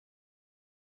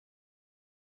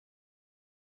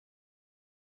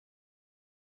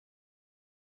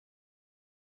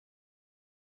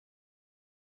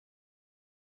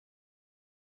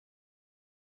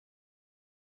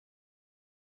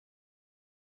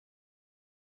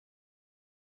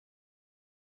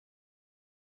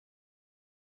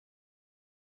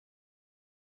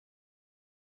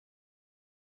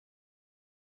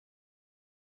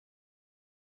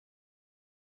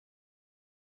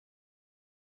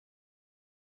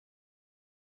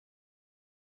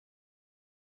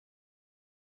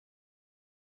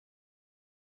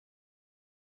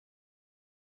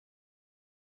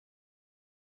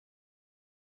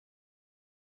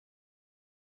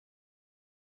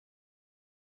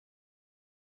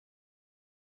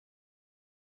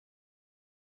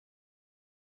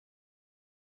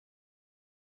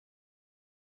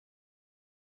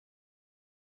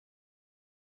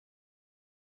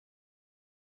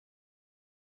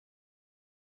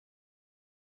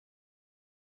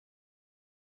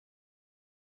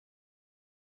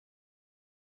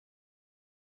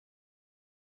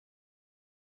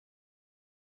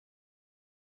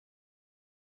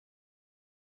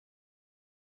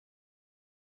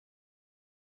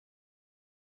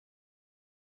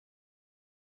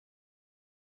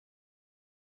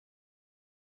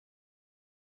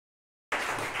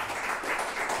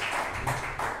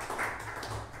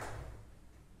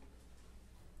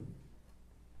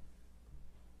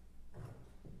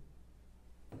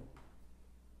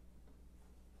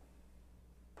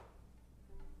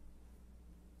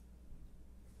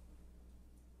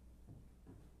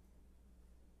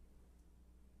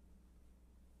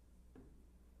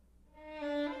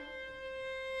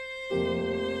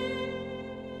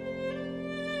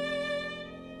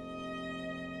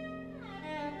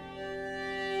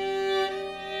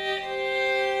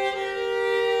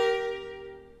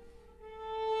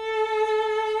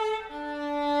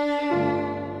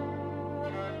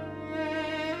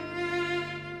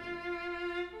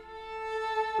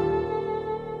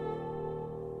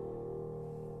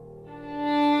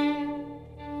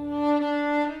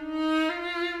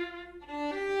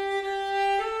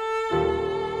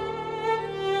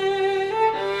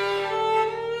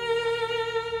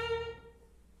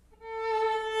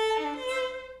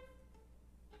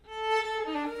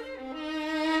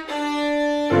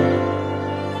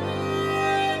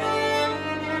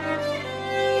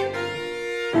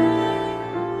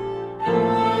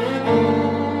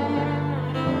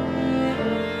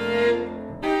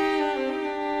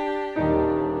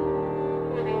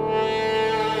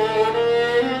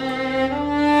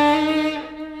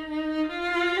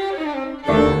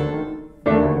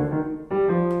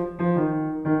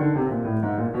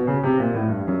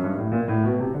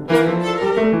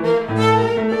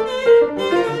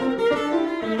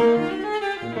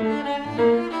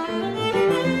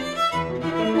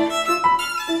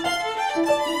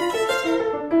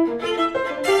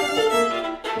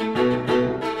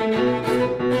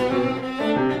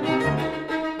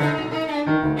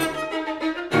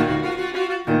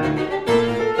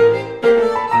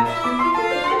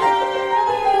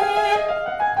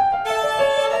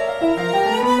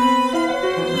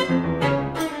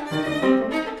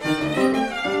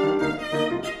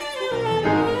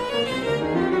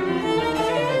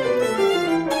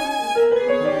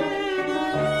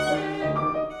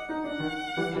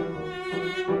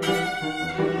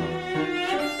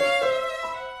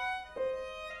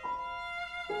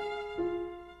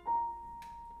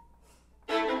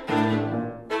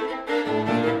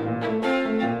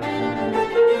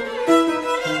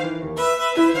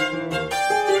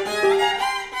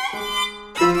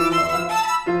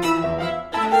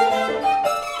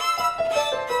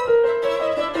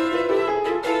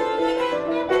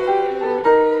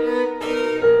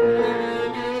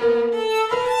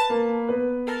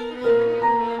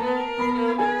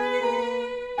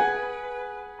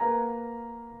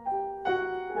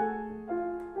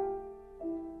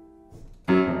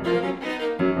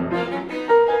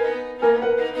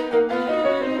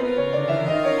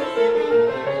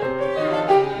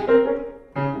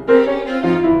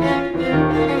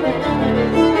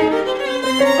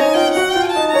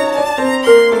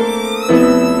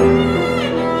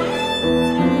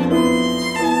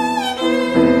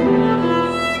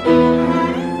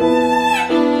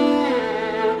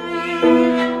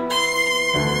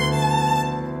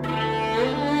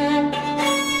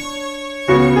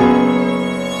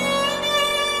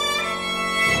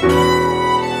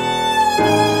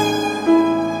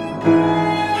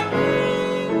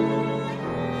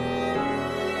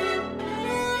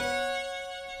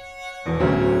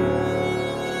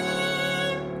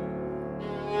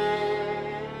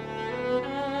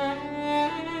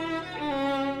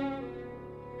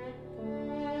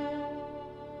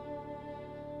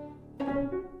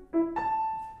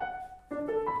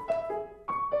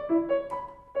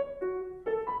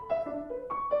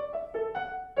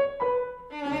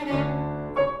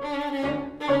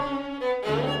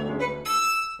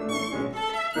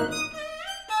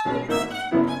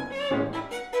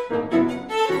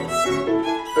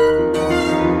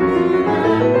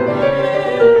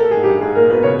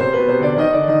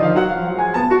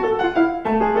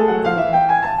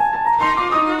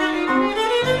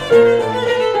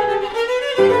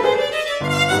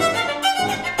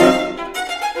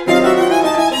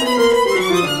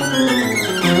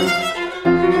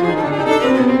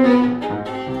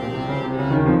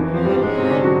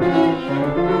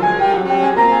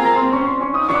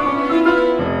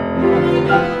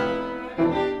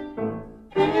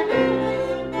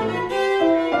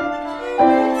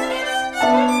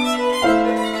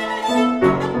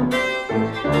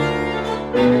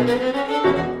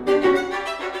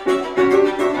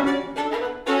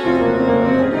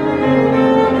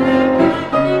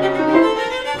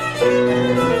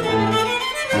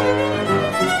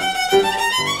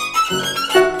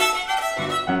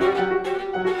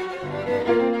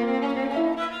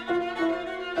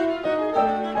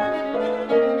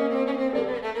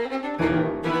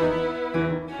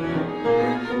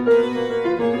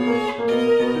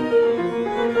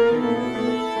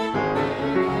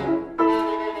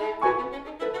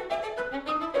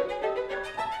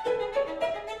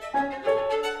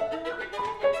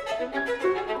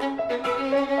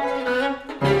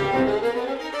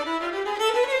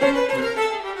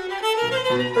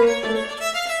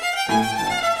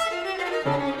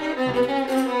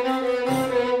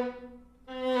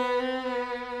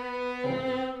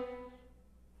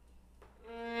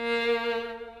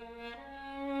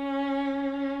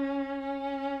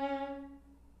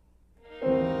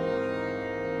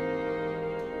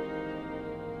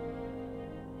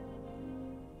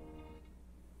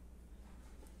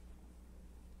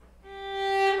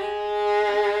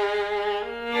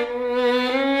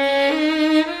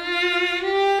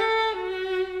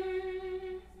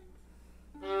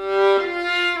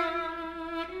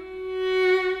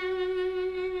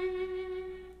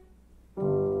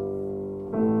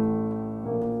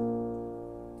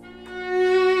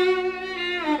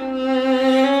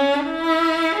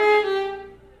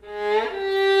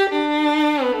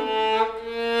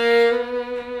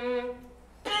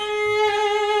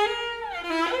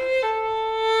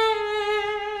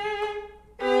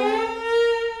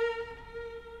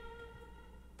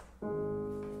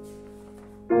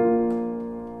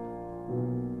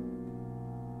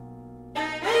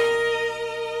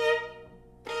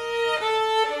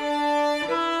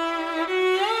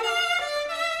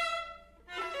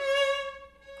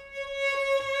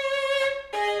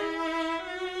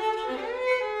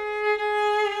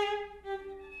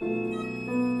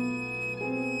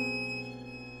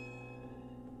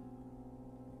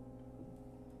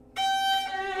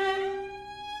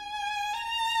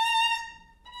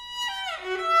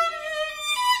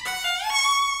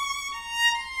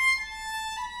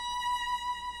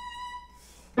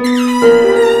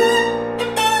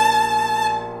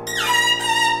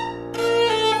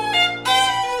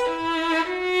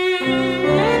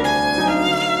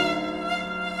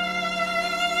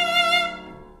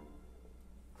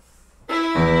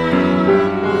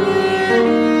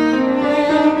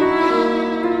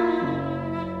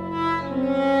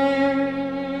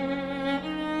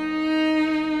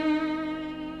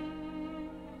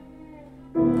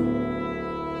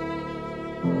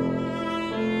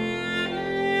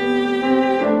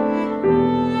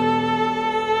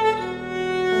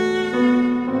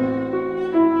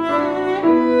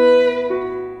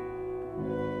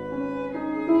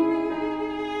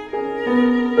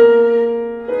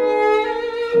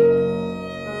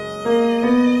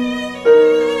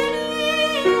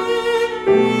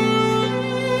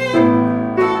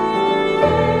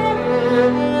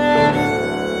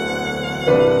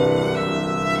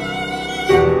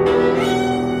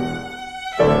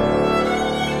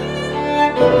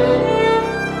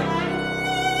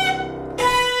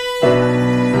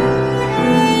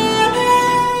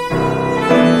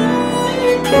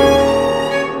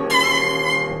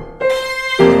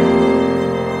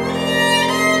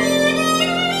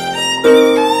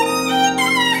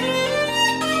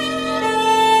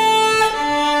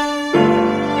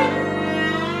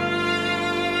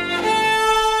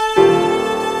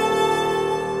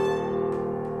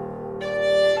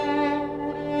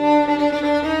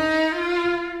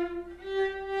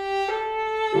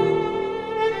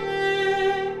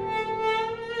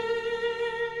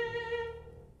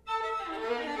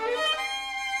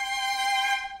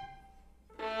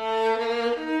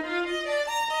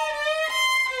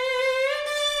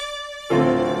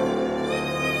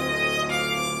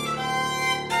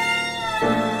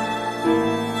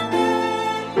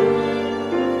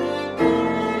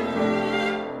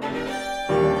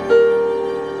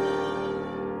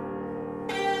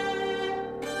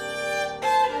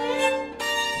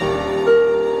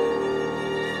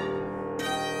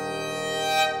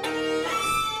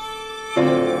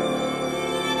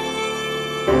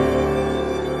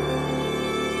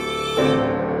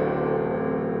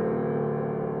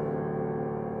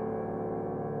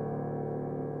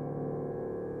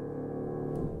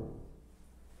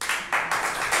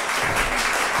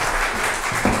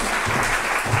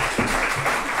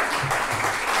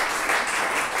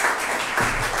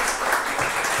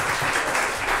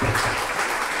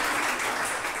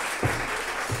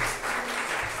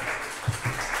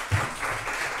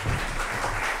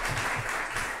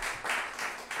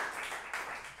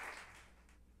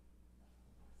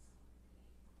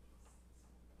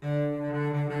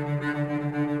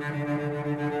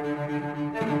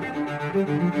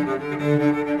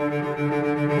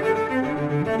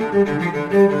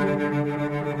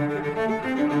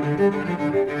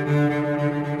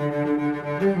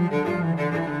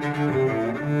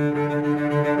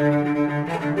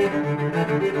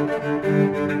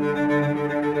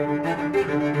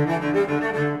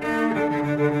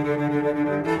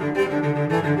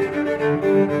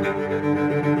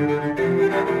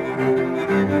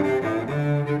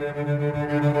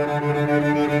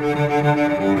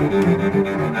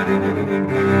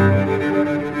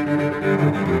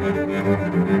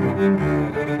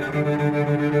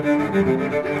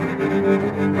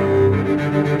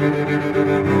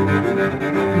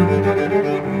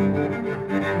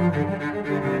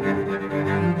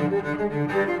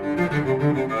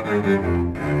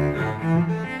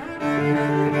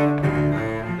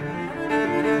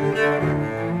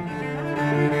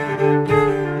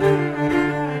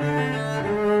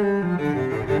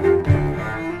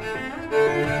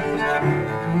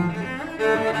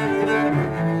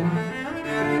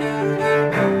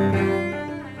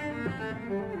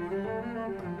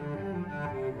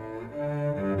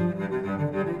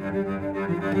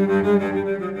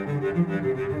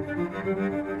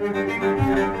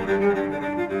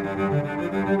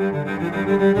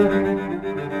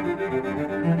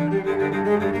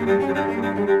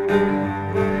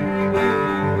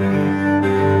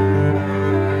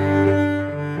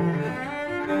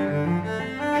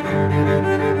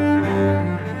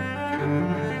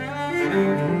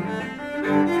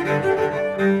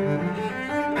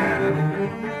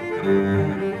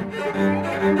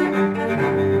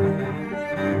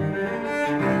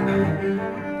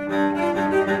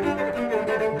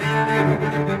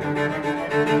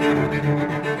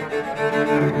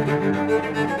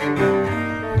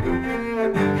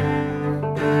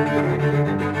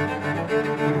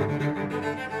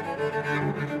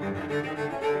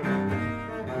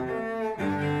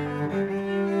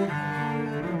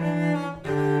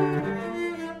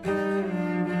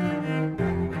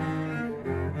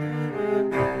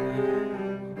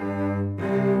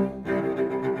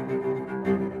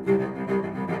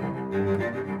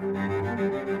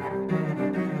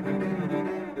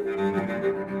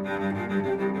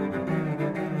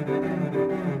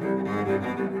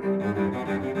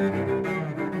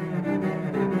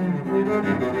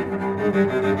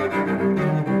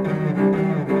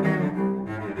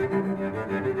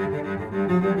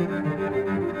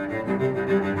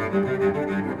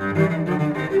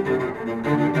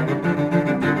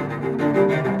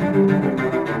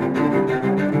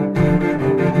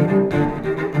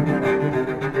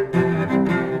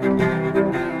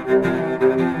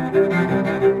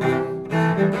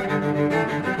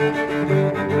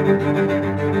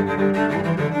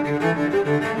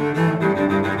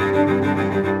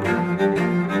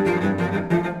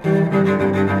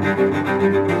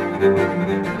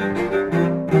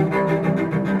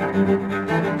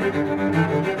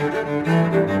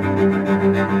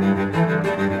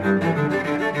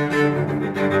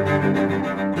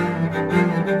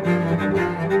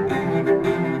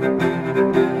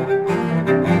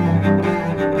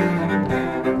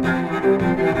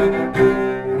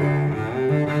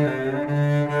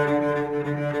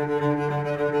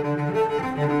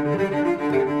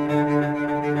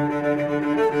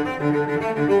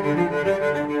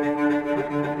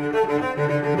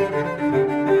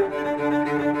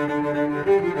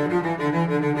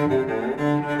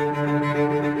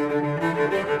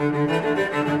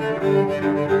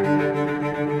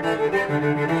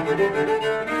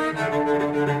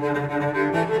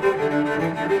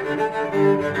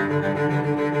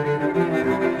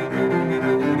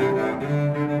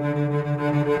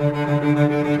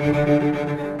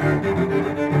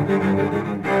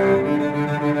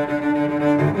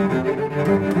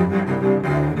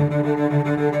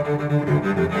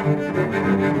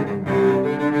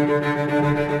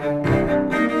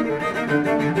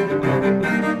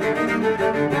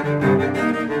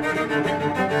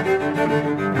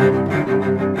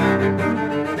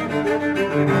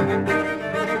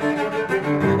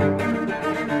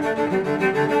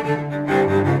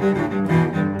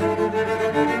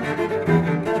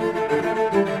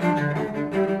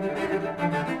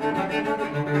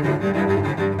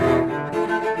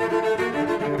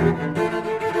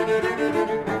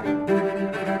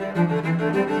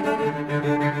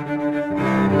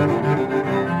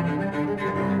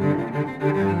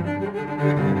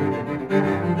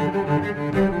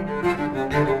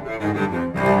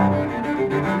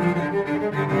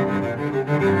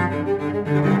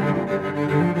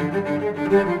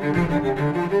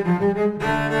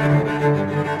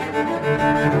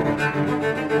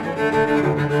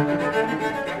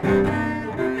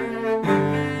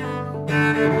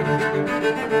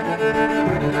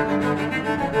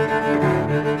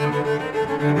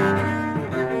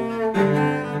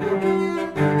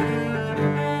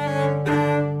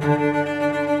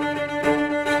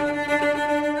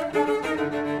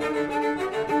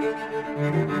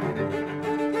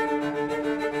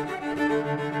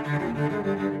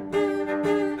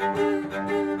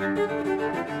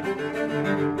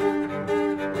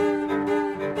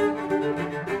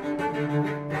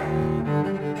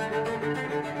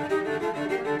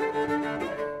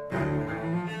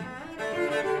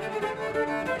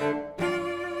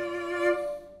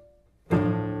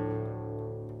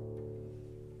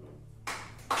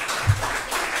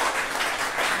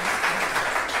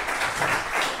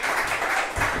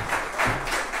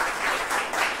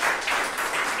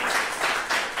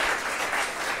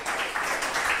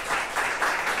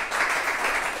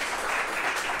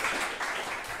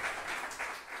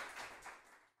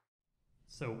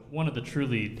So one of the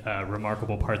truly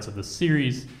remarkable parts of the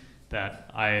series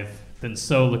that I've been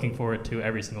so looking forward to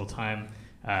every single time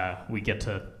we get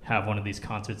to have one of these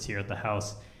concerts here at the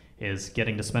house is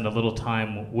getting to spend a little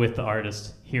time with the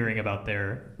artists, hearing about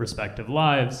their respective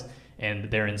lives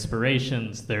and their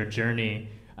inspirations, their journey.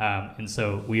 And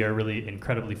so we are really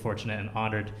incredibly fortunate and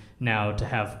honored now to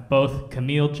have both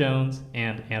Camille Jones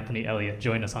and Anthony Elliott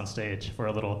join us on stage for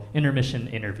a little intermission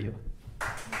interview.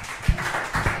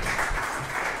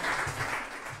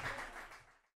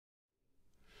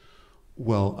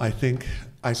 Well, I think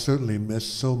I certainly miss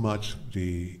so much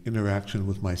the interaction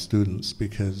with my students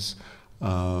because,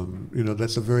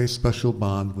 that's a very special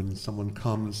bond when someone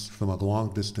comes from a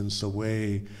long distance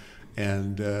away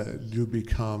and you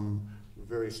become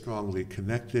very strongly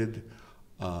connected.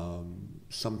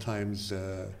 Sometimes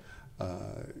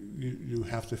you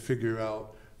have to figure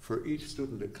out for each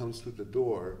student that comes through the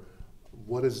door,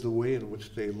 what is the way in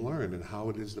which they learn and how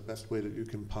it is the best way that you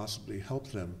can possibly help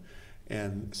them.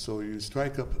 And so you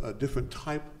strike up a different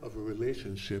type of a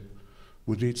relationship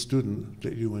with each student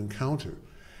that you encounter.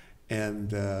 And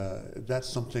that's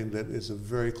something that is a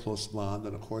very close bond,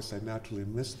 and of course I naturally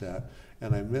miss that.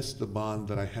 And I miss the bond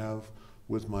that I have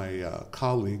with my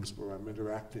colleagues where I'm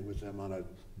interacting with them on a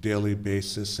daily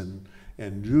basis.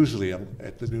 And usually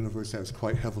at the university I was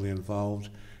quite heavily involved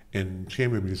in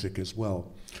chamber music as well.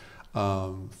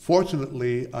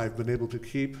 Fortunately, I've been able to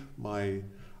keep my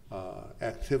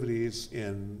activities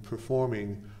in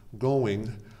performing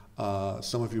going.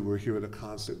 Some of you were here at a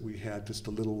concert we had just a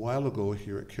little while ago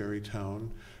here at Kerrytown,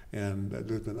 and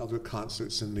there's been other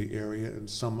concerts in the area and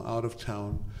some out of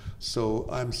town. So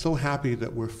I'm so happy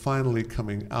that we're finally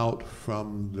coming out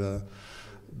from the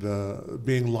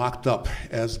being locked up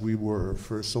as we were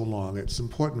for so long. It's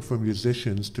important for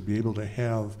musicians to be able to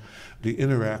have the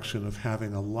interaction of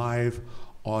having a live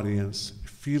audience,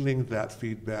 feeling that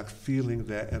feedback, feeling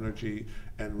that energy,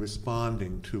 and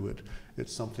responding to it.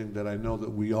 It's something that I know that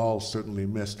we all certainly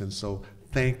missed, and so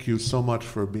thank you so much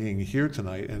for being here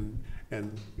tonight and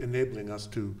enabling us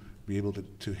to be able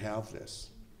to have this.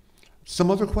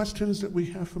 Some other questions that we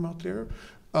have from out there?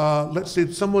 Let's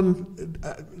see, someone,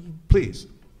 please.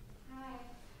 Hi,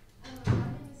 my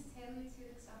name is Taylor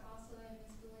Tooks. I'm also in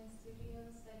Miss Violin studio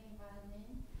studying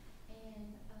violin.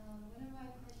 And one of my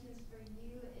questions for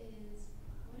you is,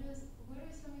 what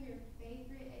are some of your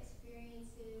favorite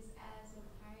experiences as a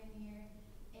pioneer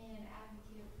and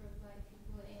advocate for Black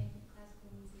people in classical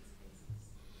music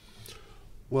spaces?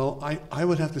 Well, I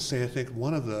would have to say, I think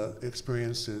one of the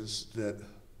experiences that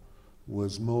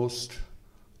was most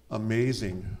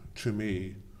amazing to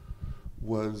me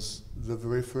was the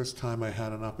very first time I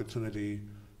had an opportunity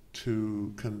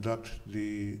to conduct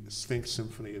the Sphinx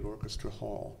Symphony at Orchestra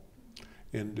Hall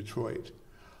in Detroit,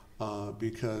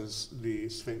 because the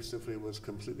Sphinx Symphony was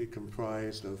completely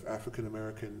comprised of African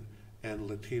American and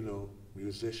Latino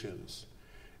musicians.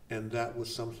 And that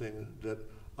was something that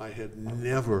I had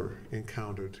never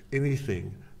encountered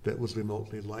anything that was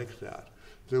remotely like that.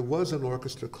 There was an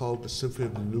orchestra called the Symphony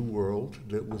of the New World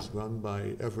that was run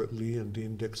by Everett Lee and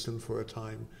Dean Dixon for a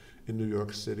time in New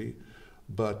York City.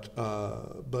 But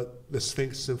the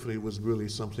Sphinx Symphony was really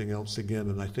something else again.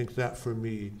 And I think that for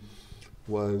me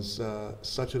was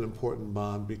such an important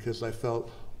bond because I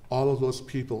felt all of those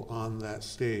people on that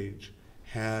stage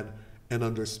had an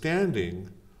understanding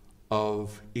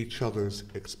of each other's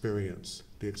experience,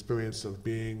 the experience of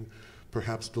being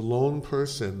perhaps the lone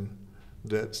person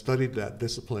that studied that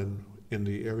discipline in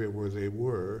the area where they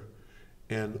were,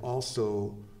 and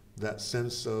also that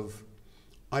sense of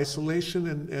isolation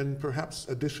and perhaps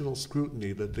additional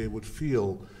scrutiny that they would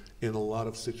feel in a lot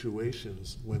of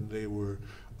situations when they were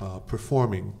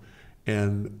performing.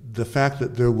 And the fact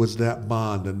that there was that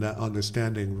bond and that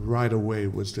understanding right away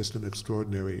was just an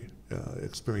extraordinary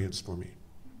experience for me.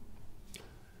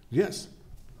 Yes,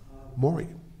 Maury.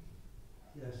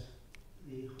 Yes,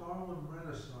 the Harlem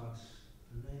Renaissance,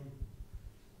 the name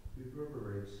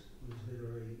reverberates. Was there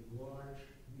a large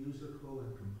musical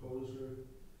and composer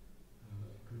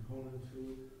component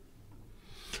to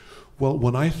it? Well,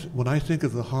 when I think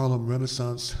of the Harlem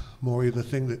Renaissance, Maury, the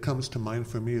thing that comes to mind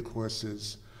for me, of course,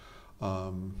 is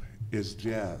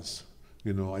jazz.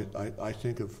 You know, I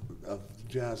think of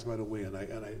jazz right away, and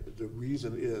the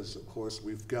reason is, of course,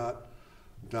 we've got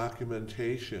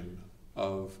documentation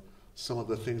of some of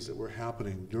the things that were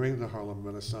happening during the Harlem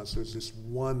Renaissance. There's this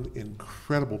one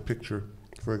incredible picture,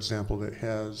 for example, that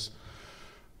has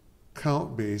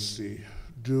Count Basie,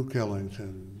 Duke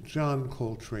Ellington, John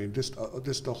Coltrane, just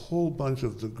a whole bunch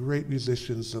of the great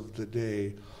musicians of the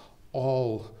day,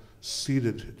 all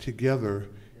seated together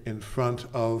in front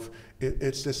of,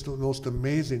 it's just the most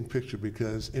amazing picture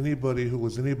because anybody who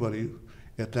was anybody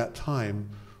at that time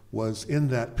was in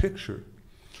that picture.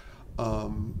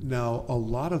 Now, a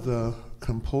lot of the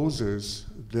composers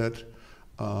that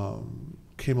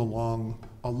came along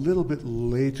a little bit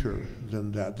later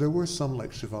than that, there were some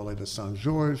like Chevalier de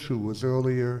Saint-Georges who was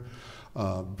earlier,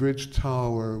 Bridge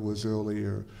Tower was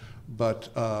earlier, but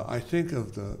I think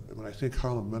of when I think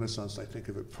Harlem Renaissance, I think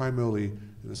of it primarily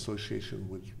in association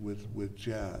with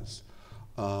jazz.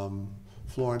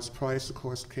 Florence Price, of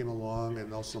course, came along,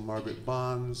 and also Margaret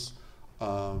Bonds.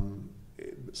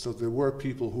 So there were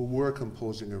people who were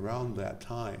composing around that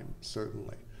time,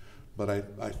 certainly. But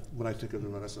when I think of the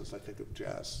Renaissance, I think of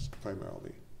jazz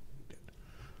primarily.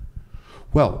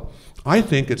 Well, I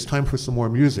think it's time for some more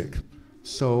music.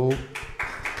 So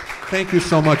thank you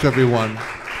so much, everyone.